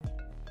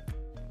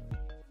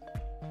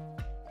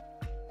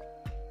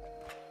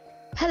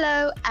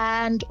Hello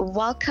and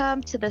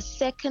welcome to the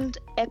second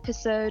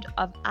episode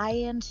of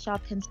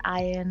Sharpens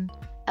Iron,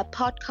 a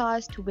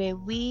podcast where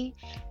we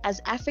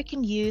as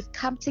African youth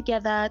come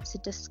together to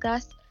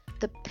discuss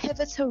the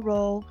pivotal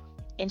role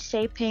in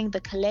shaping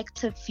the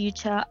collective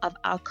future of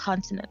our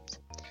continent.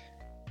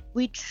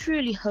 We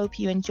truly hope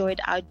you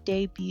enjoyed our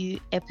debut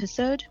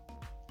episode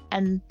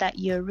and that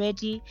you're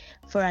ready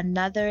for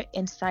another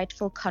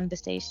insightful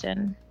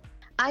conversation.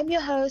 I'm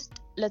your host,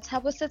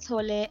 Letabo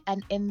Satole,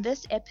 and in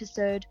this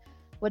episode,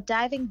 we're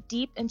diving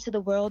deep into the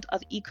world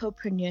of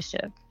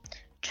ecopreneurship.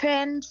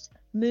 Trends,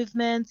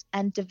 movements,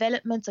 and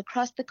developments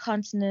across the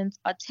continent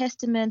are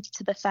testament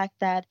to the fact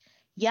that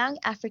young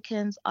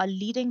Africans are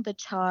leading the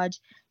charge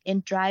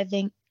in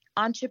driving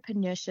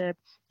entrepreneurship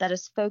that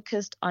is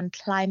focused on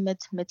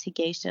climate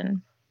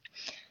mitigation.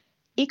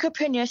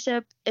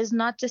 Ecopreneurship is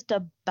not just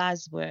a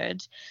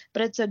buzzword,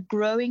 but it's a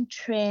growing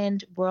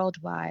trend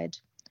worldwide.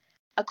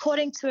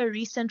 According to a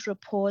recent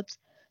report,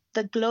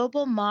 the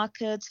global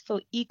market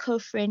for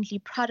eco-friendly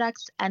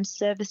products and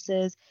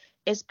services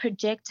is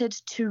projected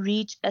to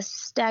reach a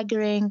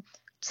staggering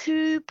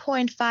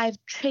 $2.5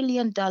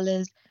 trillion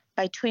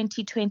by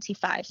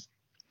 2025.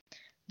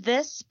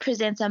 This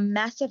presents a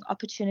massive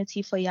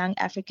opportunity for young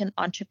African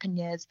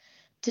entrepreneurs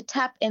to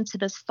tap into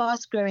this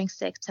fast-growing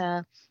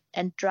sector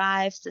and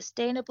drive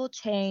sustainable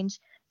change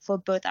for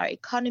both our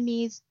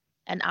economies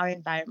and our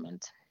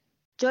environment.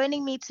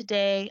 Joining me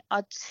today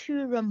are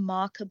two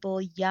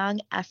remarkable young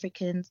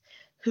Africans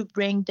who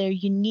bring their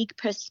unique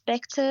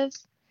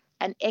perspectives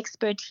and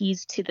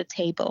expertise to the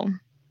table.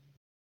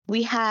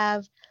 We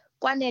have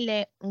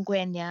Kwanele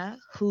Ngwenya,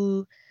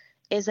 who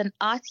is an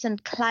arts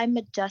and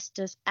climate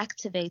justice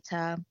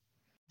activator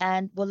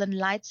and will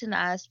enlighten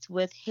us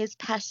with his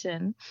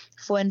passion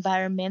for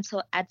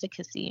environmental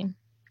advocacy.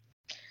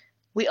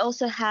 We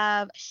also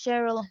have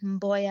Sheryl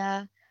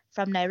Mboya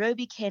from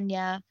Nairobi,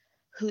 Kenya,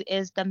 who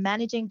is the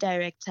Managing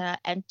Director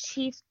and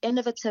Chief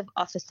Innovative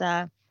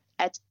Officer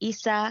at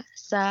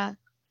Isisa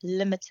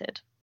Limited,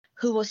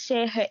 who will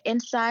share her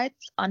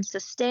insights on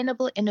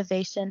sustainable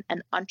innovation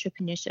and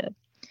entrepreneurship.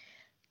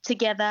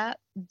 Together,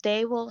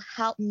 they will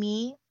help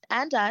me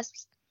and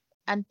us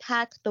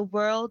unpack the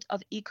world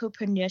of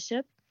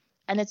ecopreneurship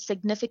and its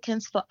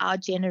significance for our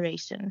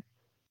generation.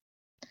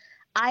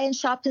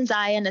 Sharpens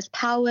Iron is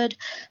powered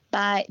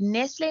by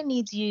Nestlé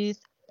Needs Youth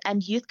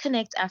and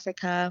YouthConnekt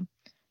Africa,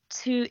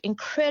 two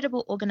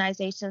incredible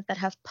organizations that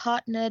have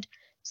partnered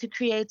to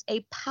create a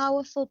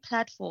powerful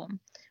platform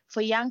for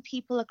young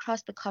people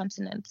across the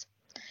continent.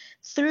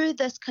 Through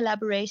this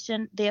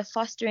collaboration, they are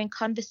fostering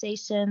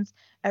conversations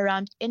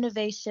around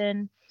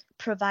innovation,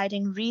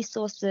 providing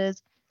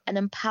resources, and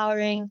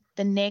empowering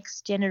the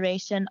next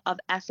generation of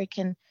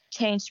African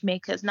change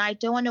makers. Now, I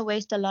don't want to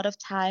waste a lot of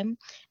time,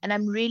 and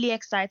I'm really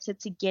excited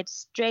to get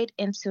straight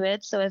into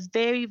it. So a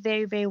very,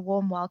 very, very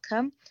warm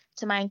welcome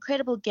to my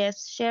incredible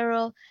guests,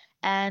 Sheryl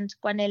and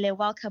Kwanele.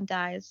 Welcome,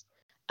 guys.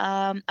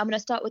 I'm going to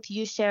start with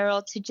you,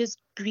 Sheryl, to just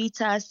greet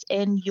us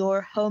in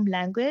your home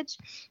language,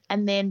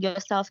 and then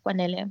yourself,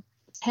 Kwanele.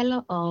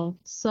 Hello all.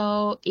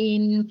 So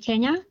in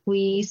Kenya,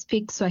 we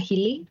speak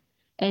Swahili,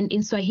 and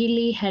in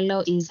Swahili,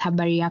 hello is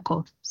habari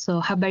yako. So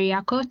habari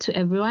yako to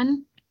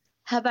everyone.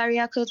 Habari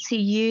yako to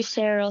you,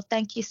 Sheryl.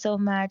 Thank you so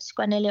much.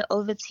 Kwanele,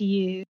 over to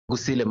you.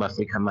 Kusile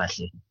mafrika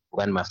mahle,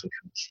 kwan mafrika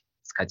mahle.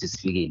 Skati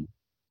sifigili.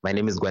 My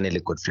name is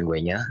Kwanele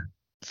Ngwenya.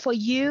 For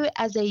you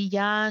as a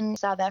young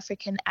South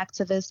African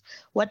activist,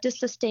 what does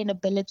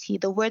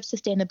sustainability, the word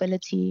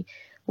sustainability,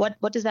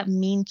 what does that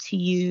mean to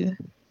you?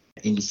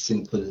 In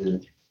simple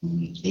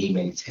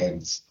layman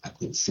terms, I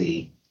could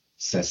say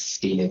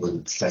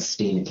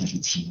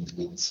sustainability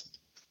means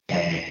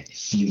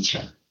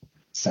future,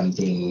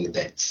 something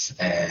that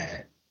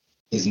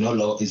is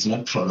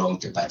not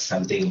prolonged, but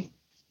something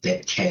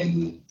that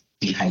can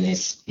be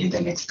harnessed in the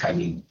next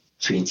coming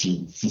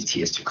 20, 50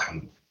 years to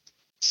come.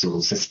 So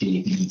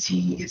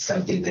sustainability is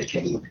something that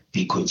can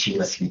be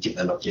continuously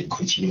developed and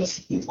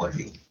continuously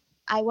evolving.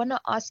 I want to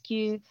ask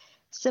you,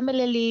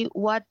 similarly,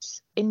 what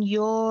in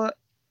your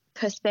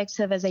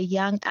perspective as a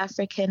young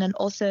African and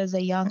also as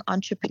a young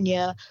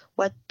entrepreneur,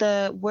 what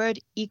the word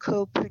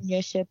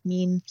ecopreneurship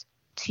means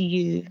to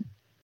you?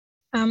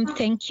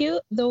 Thank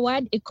you. The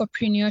word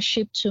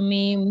ecopreneurship to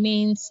me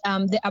means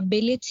the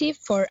ability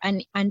for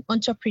an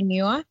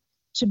entrepreneur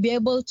to be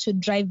able to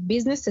drive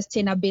business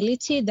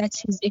sustainability, that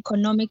is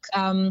economic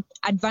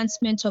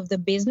advancement of the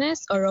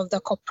business or of the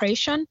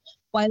corporation,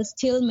 while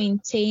still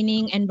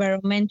maintaining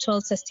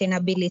environmental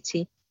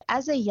sustainability.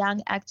 As a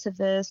young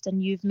activist,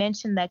 and you've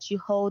mentioned that you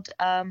hold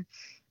a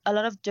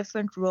lot of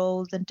different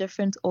roles and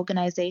different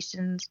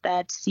organizations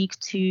that seek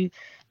to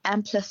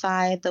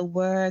amplify the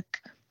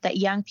work that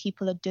young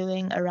people are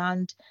doing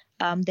around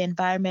the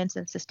environment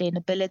and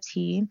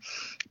sustainability.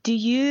 Do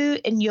you,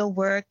 in your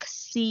work,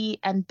 see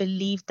and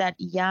believe that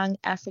young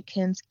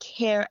Africans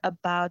care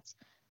about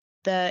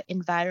the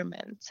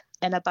environment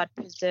and about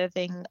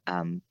preserving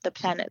the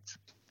planet?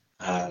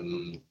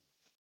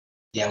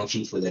 Young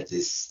people at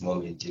this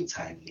moment in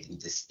time, in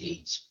this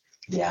age,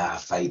 they are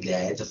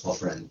at the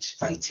forefront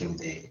fighting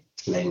the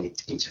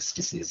climate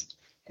injustices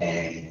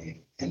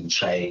and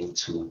trying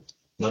to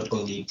not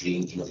only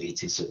bring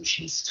innovative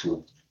solutions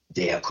to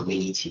their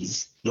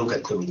communities, local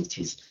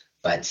communities,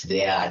 but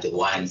they are the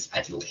ones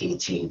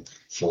advocating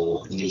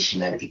for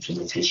national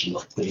implementation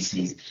of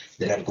policies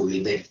that are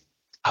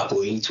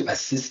going to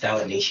assist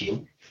our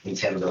nation in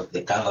terms of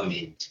the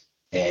government,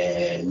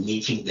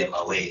 making them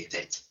aware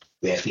that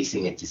we are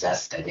facing a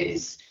disaster that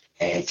is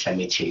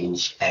climate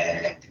change,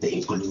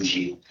 the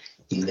pollution,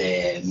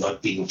 the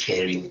not being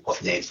caring of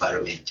the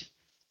environment.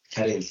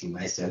 Currently,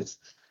 myself,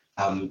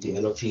 I'm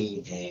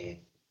developing a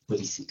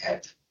policy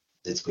app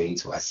that's going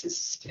to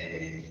assist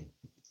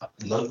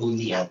not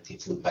only young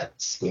people, but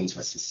it's going to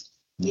assist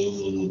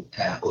many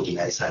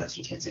ordinary South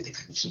Africans in the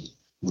country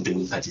who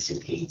don't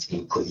participate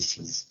in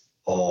policies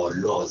or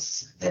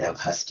laws that are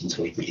passed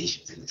into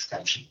regulations in this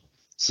country.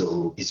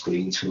 So it's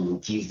going to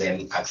give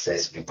them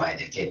access whereby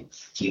they can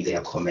give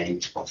their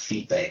comment or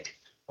feedback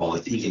or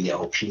even their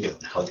opinion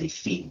on how they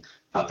feel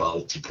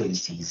about the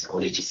policies or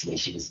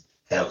legislations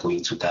that are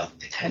going to govern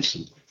the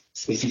country,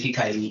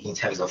 specifically in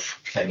terms of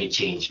climate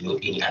change, not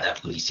any other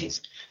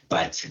policies,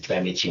 but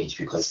climate change,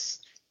 because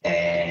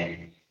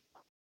I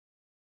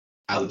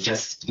would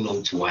just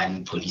note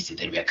one policy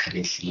that we are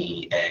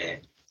currently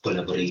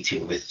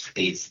collaborating with.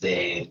 It's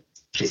the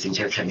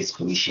Presidential Climate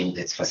Commission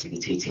that's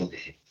facilitating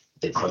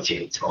the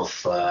project of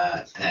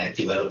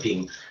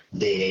developing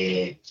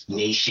the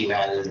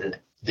national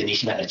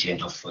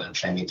agenda of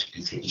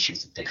climate-related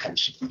issues in the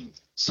country.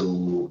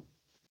 So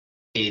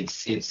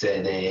it's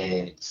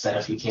the South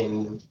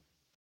African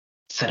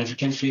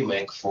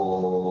framework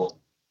for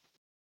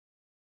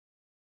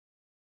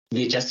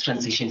the Just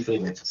Transition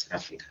Framework for South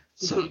Africa.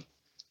 So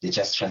the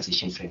Just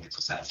Transition Framework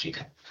for South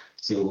Africa.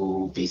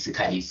 So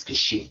basically, it's the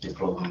shift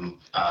from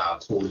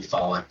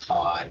coal-fired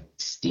power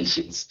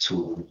stations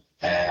to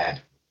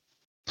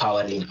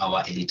powering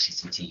our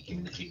electricity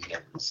in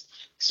renewables.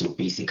 So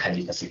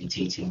basically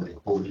facilitating the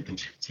whole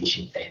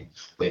implementation plan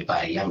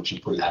whereby young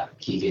people are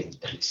given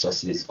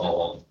resources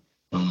or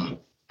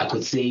I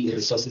could say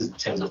resources in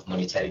terms of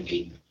monetary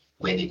gain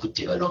where they could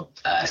develop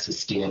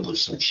sustainable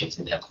solutions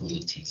in their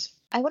communities.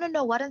 I want to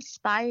know what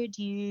inspired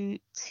you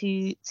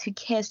to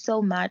care so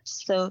much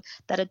so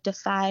that it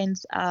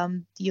defines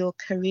your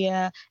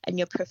career and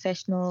your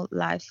professional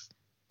life.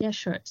 Yeah,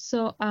 sure.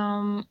 So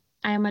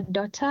I am a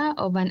daughter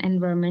of an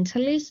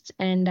environmentalist,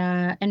 and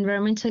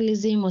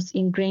environmentalism was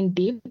ingrained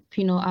deep,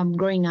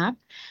 growing up.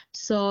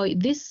 So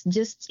this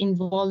just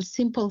involves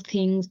simple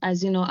things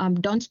as,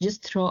 don't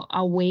just throw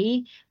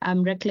away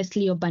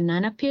recklessly your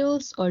banana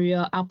peels or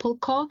your apple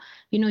core.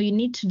 You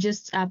need to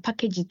just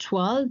package it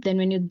well. Then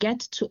when you get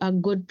to a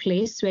good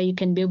place where you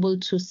can be able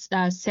to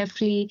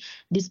safely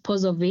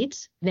dispose of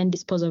it, then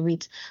dispose of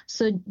it.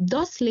 So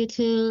those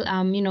little,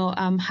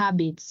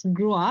 habits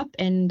grew up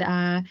and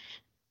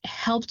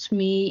helped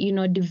me,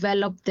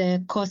 develop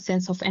the core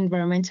sense of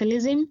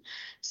environmentalism.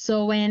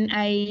 So when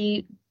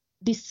I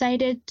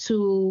decided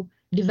to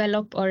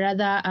develop or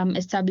rather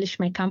establish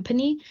my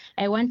company,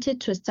 I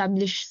wanted to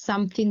establish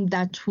something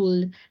that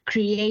will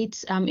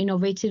create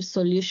innovative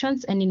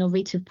solutions and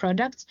innovative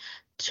products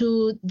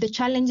to the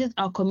challenges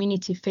our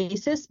community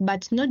faces,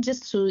 but not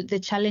just to the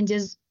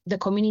challenges the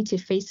community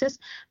faces,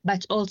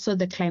 but also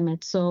the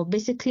climate. So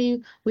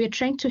basically, we are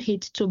trying to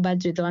hit two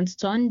birds with one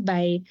stone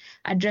by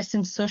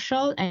addressing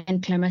social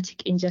and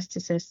climatic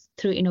injustices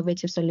through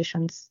innovative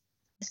solutions.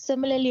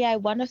 Similarly, I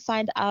want to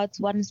find out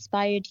what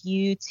inspired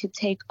you to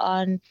take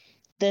on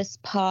this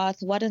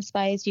path. What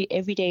inspires you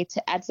every day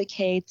to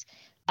advocate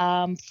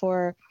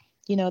for,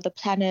 the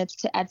planet,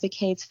 to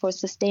advocate for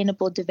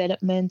sustainable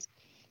development,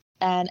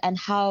 and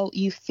how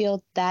you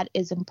feel that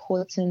is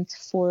important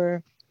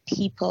for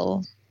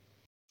people?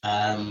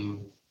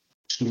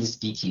 Truly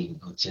speaking,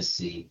 I'll just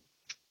say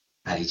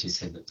I just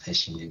have a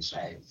passion and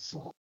drive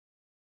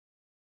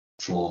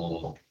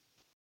for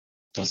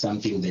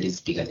something that is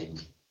bigger than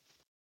me.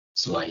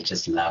 So I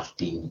just love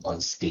being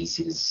on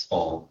spaces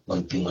or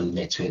being on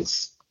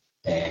networks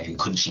and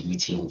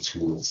contributing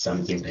to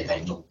something that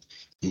I know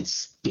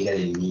it's bigger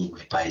than me,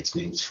 whereby it's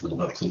going to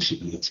not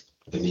contribute,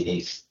 even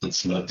if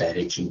it's not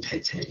directly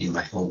impacted in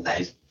my own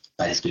life,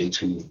 but it's going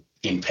to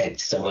impact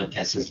someone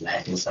else's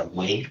life in some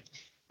way.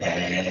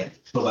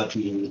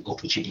 Probably an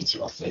opportunity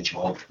of a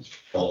job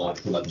or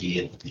probably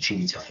an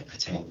opportunity of a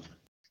better life.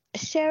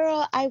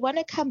 Sheryl, I want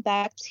to come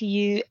back to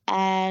you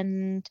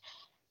and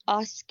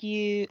ask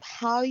you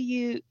how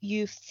you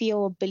feel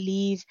or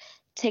believe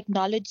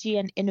technology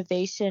and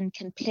innovation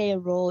can play a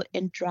role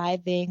in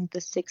driving the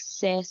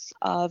success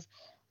of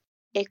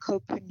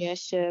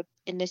ecopreneurship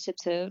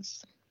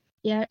initiatives.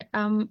 Yeah,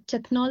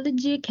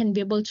 technology can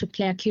be able to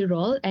play a key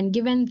role, and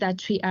given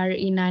that we are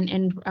in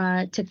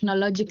an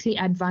technologically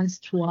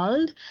advanced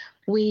world,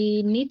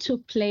 we need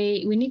to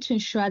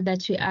ensure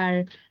that we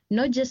are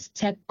not just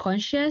tech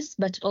conscious,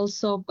 but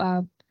also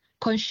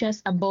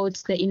conscious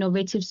about the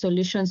innovative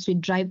solutions we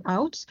drive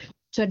out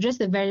to address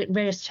the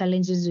various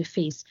challenges we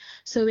face.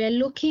 So we are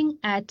looking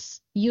at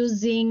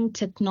using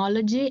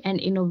technology and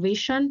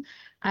innovation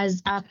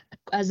as a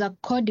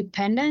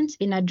codependent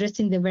in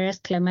addressing the various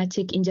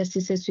climatic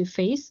injustices we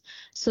face.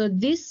 So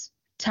this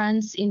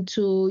turns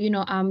into,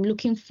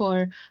 looking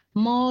for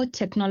more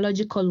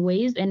technological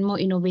ways and more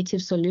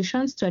innovative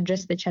solutions to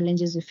address the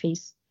challenges we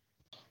face.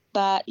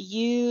 But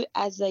you,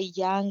 as a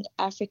young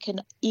African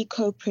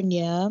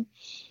ecopreneur,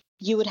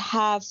 you would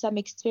have some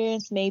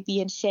experience maybe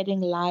in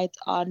shedding light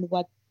on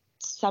what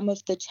some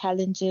of the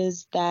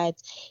challenges that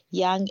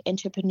young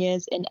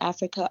entrepreneurs in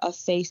Africa are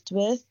faced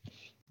with,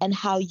 and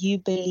how you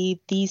believe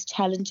these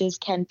challenges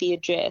can be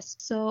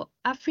addressed. So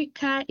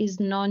Africa is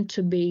known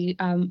to be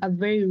a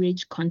very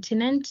rich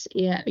continent.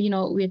 Yeah,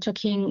 we're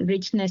talking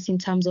richness in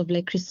terms of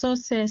like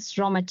resources,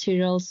 raw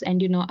materials, and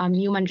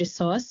human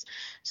resource.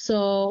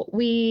 So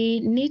we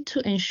need to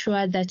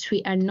ensure that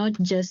we are not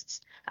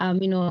just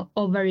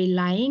over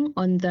relying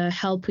on the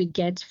help we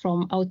get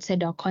from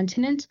outside our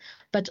continent,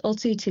 but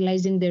also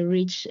utilizing the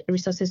rich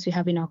resources we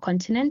have in our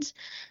continent.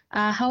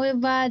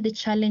 However, the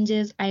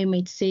challenges I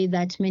might say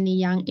that many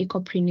young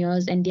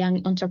ecopreneurs and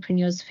young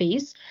entrepreneurs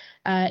face,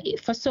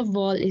 first of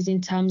all, is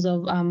in terms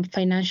of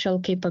financial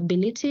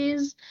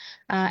capabilities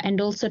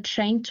and also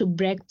trying to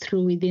break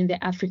through within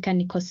the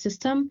African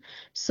ecosystem.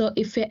 So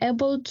if we're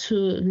able to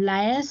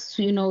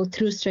liaise,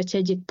 through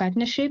strategic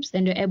partnerships,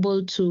 and we're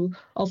able to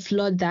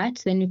offload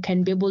that, then we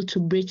can be able to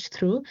breach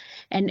through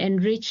and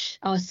enrich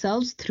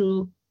ourselves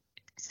through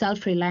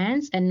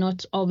self-reliance and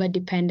not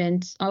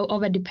over-dependence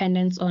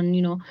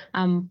on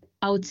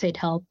outside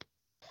help.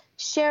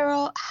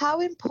 Sheryl, how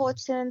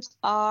important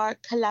are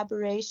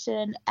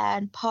collaboration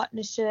and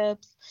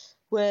partnerships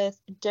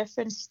with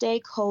different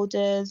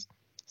stakeholders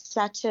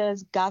such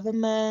as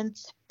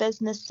governments,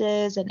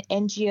 businesses, and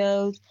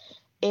NGOs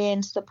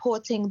in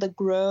supporting the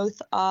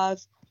growth of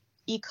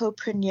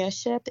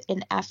ecopreneurship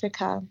in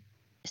Africa?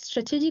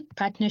 Strategic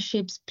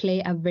partnerships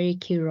play a very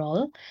key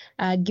role,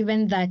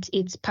 given that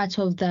it's part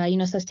of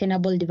the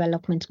Sustainable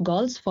Development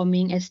Goals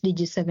forming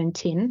SDG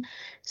 17.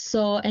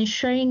 So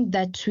ensuring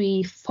that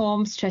we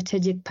form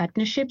strategic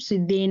partnerships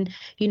within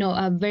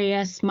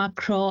various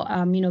macro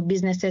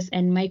businesses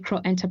and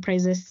micro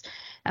enterprises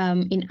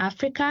in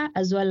Africa,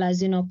 as well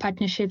as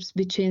partnerships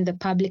between the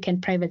public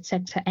and private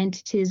sector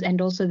entities and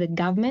also the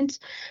government,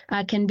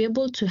 can be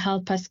able to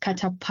help us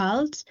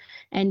catapult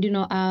and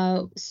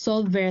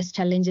solve various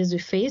challenges we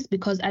face,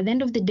 because at the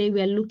end of the day we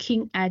are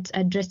looking at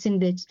addressing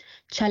the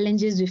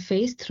challenges we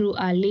face through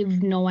a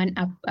leave no one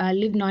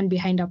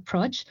behind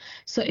approach.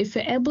 So if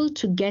we're able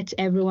to get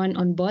everyone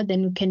on board,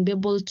 then we can be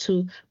able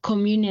to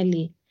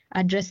communally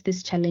address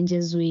these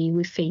challenges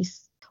we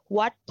face.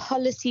 What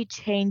policy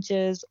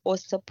changes or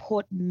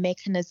support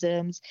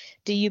mechanisms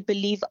do you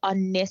believe are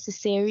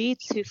necessary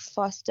to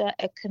foster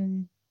a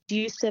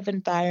conducive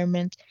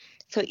environment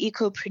for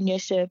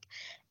ecopreneurship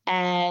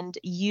and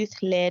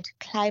youth-led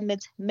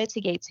climate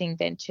mitigating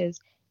ventures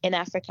in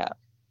Africa?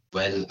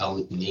 Well, I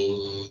would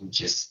name,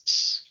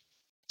 just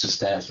to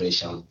start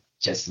afresh, I would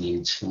just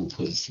name two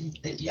policies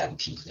that young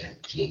people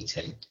have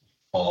created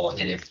or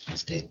that have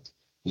posted,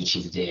 which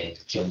is the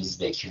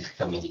Johannesburg Youth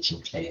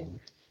Community Plan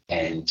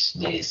and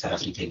the South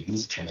African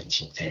Youth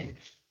Prevention Plan.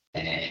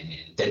 And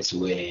that's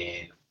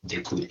where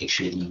they could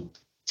actually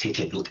take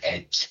a look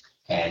at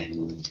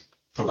and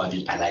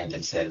probably align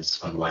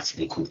themselves on what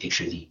they could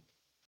actually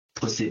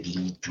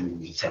possibly do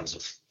in terms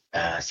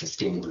of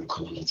sustainable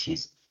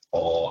communities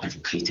or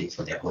advocating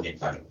for their own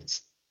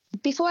environments.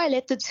 Before I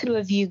let the two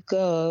of you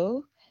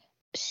go,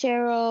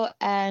 Sheryl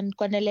and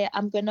Kwanele,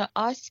 I'm going to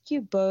ask you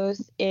both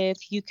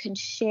if you can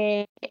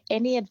share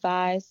any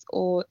advice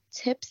or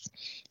tips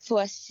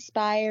for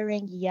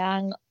aspiring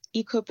young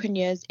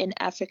ecopreneurs in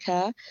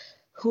Africa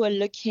who are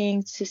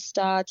looking to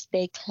start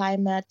their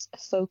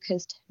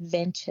climate-focused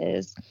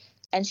ventures.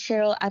 And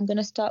Sheryl, I'm going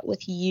to start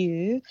with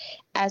you.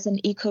 As an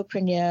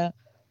ecopreneur,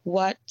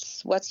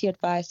 what's your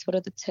advice? What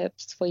are the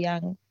tips for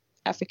young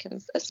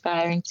Africans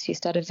aspiring to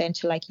start a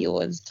venture like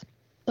yours?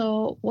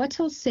 So what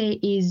I'll say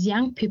is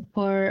young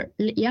people are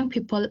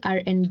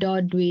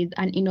endowed with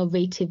an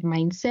innovative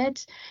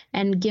mindset,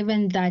 and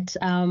given that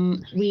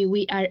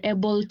we are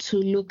able to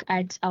look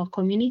at our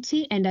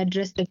community and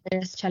address the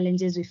various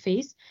challenges we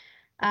face,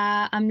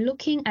 I'm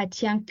looking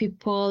at young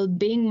people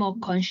being more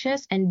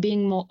conscious and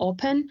being more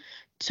open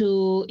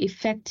to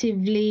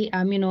effectively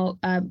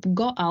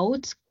go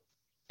out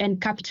and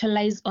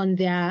capitalize on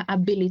their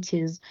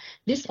abilities.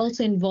 This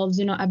also involves,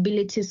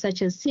 abilities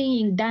such as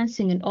singing,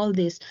 dancing, and all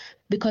this,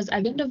 because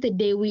at the end of the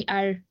day, we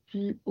are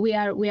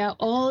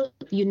all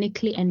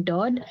uniquely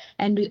endowed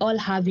and we all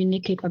have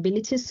unique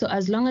capabilities. So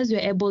as long as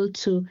we're able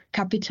to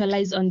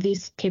capitalize on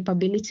these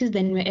capabilities,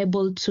 then we're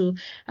able to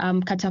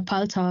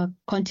catapult our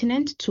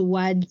continent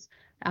towards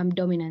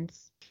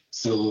dominance.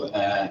 So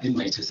in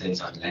my 2 cents,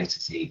 I'd like to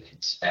say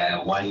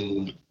that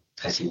one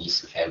person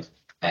needs to have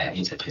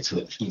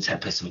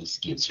interpersonal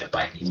skills,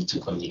 whereby they need to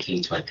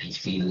communicate what they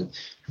feel,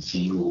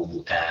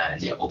 view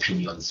their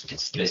opinions,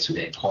 express to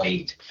their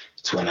point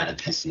to another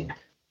person.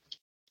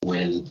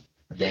 Well,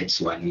 that's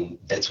one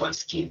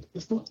skill.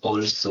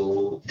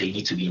 Also, they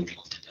need to be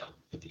involved in their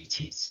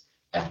abilities.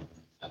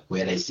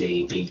 when I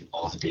say being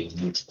involved, they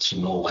need to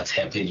know what's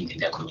happening in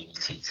their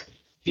communities,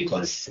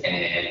 because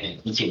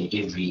each and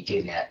every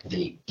area,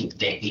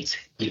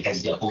 it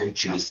has their own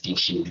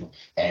jurisdiction,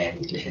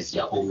 and it has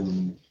their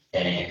own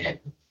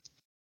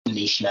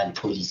national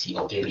policy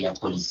or area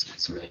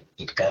policies where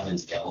it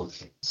governs their own.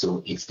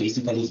 So it's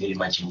basically very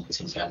much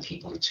important for young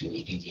people to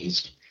be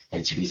engaged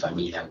and to be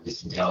familiar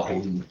with their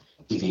own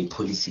even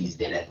policies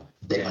that are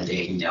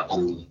there in their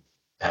own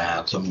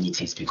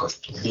communities, because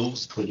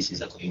those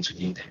policies are going to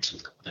link them to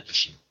the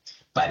population.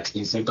 But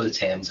in simple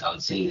terms, I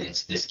would say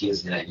that the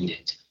skills that are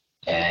needed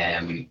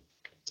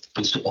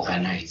is to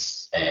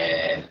organizing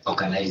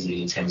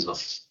in terms of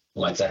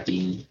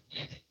WhatsApping,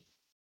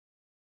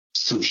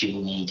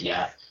 social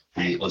media.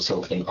 We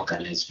also can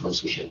organize through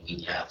social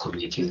media,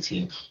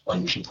 communicating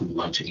on people who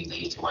want to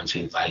engage, want to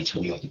invite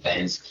to your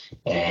events,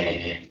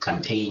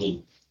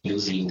 campaigning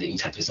using the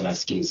interpersonal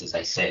skills, as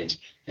I said,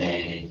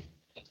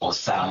 or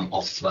some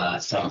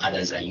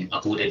others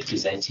are good at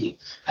presenting,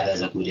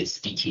 others are good at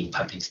speaking,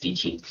 public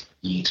speaking.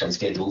 You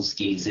transfer those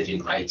skills,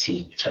 even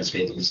writing,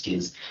 transfer those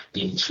skills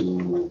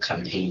into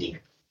campaigning.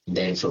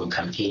 Then from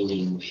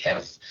campaigning, we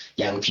have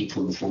young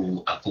people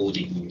who are good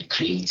in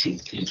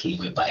creative thinking,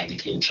 whereby they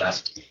can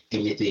draft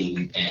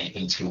anything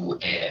into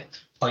a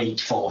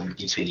point form,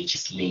 into a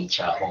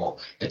legislature or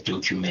a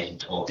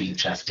document, or being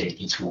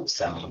drafted into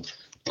some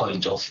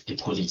point of a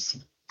policy.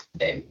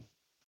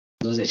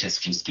 Those are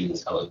just few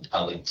skills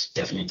I would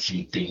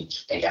definitely think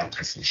a young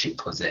person should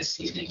possess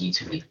if they need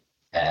to be,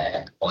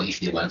 or if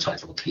they want to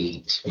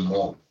advocate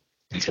more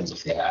in terms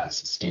of their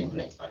sustainable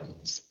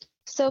environments.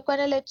 So,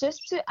 Kwanele,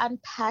 just to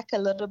unpack a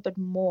little bit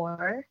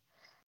more,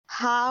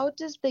 how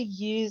does the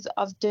use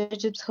of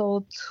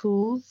digital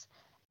tools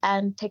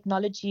and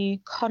technology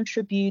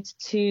contribute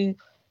to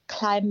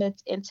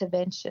climate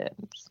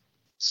interventions?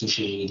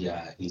 Social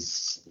media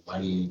is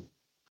one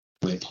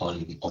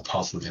weapon or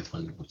powerful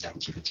weapon young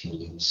people can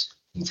use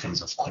in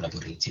terms of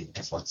collaborative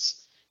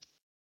efforts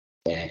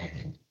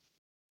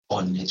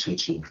on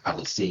networking, I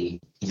would say,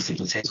 in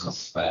simple terms of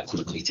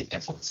collaborative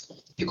efforts,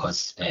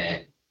 because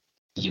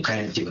you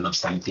can't develop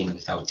something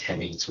without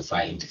having to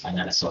find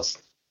another source.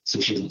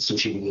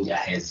 Social media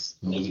has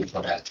many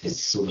products,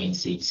 has so many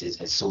services,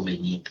 has so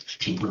many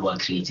people who are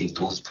creating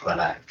those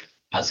products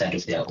outside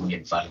of their own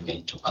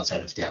environment, or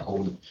outside of their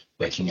own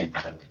working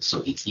environment.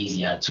 So it's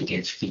easier to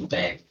get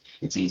feedback.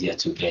 It's easier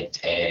to get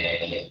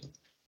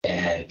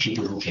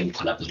people who can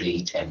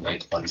collaborate and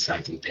work on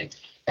something that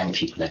young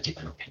people are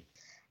developing.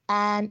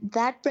 And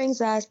that brings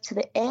us to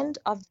the end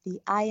of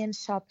the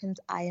Sharpens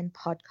Iron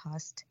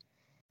podcast.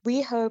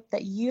 We hope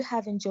that you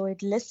have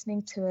enjoyed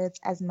listening to it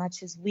as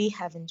much as we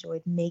have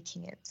enjoyed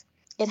making it.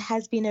 It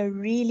has been a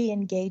really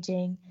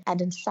engaging and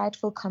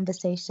insightful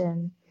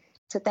conversation.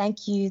 So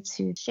thank you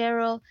to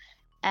Sheryl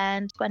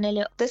and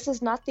Kwanele. This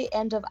is not the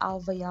end of our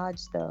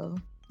voyage, though.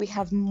 We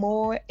have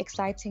more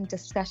exciting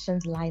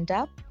discussions lined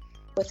up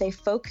with a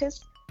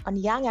focus on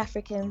young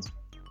Africans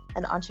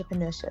and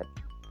entrepreneurship.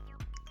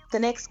 The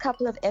next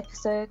couple of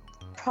episodes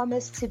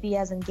promise to be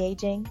as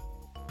engaging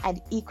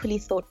and equally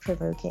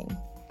thought-provoking.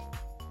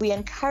 We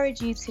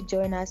encourage you to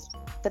join us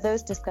for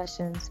those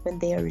discussions when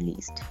they are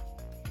released.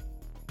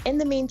 In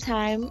the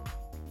meantime,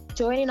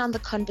 join in on the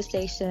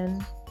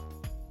conversation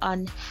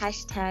on